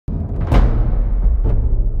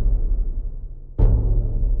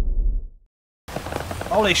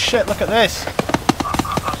Holy shit, look at this!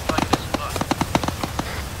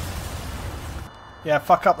 Yeah,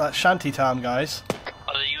 fuck up that shanty town, guys.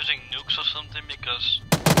 Are they using nukes or something? Because...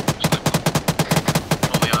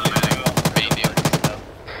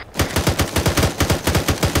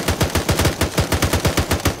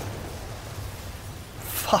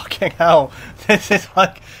 Fucking hell, this is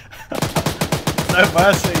like... no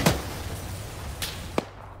mercy.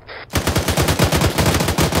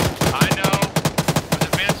 I know. With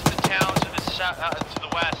advance to the town to the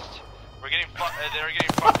west, they're getting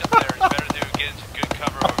fucked up there. It's better to get into good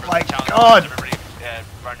cover over Oh my the town. God. Everybody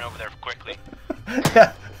run over there quickly.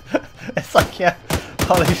 Yeah, it's like, yeah,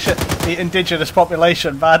 holy shit, the indigenous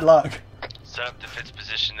population, bad luck. Set up defense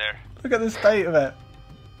position there. Look at the state of it.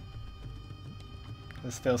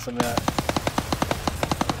 There's still some there.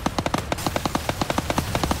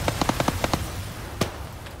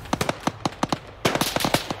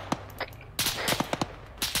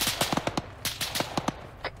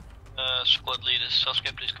 Squad leader,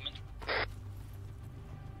 Sasuke, please come in.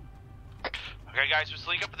 Okay guys, let's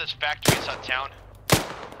link up at this factory inside town. On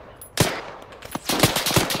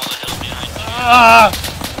the hill behind you. Ah!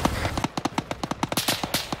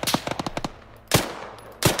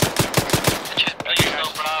 Could you please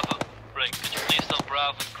tell Bravo, Rick, could you please tell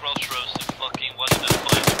Bravo and Crossroads to fucking watch that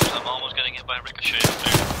fight, because I'm almost getting hit by a ricochet up there.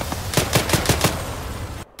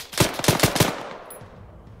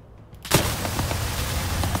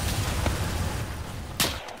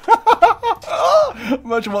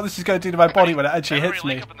 Imagine what this is going to do to my body when it actually hits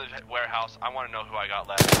me. Link up in the warehouse. I want to know who I got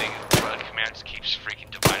left. The command just keeps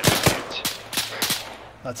freaking dividing the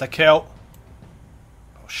That's a kill.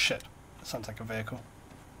 Oh shit, that sounds like a vehicle.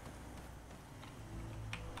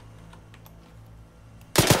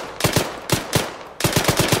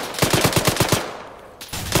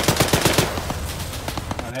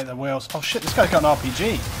 I hate the wheels. Oh shit, this guy's got an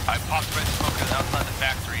RPG. I popped red smoke outside the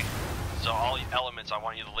factory. So all elements, I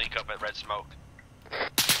want you to link up at red smoke.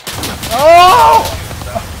 Oh!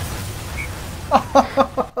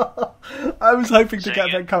 I was hoping to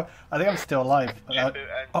get that cover. I think I'm still alive. Oh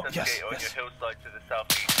yes, yes.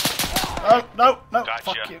 Oh no, no, Gotcha.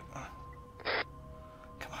 fuck you.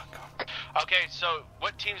 Come on, come on. Okay, so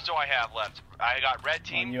what teams do I have left? I got red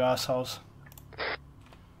Come on, team. you assholes.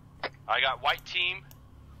 I got white team.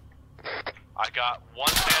 I got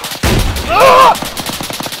one man.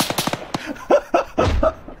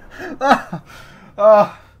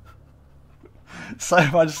 Oh, so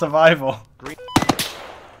much survival. Did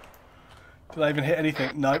I even hit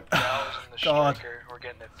anything? Nope. God. We're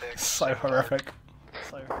getting it fixed. So horrific.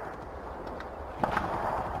 So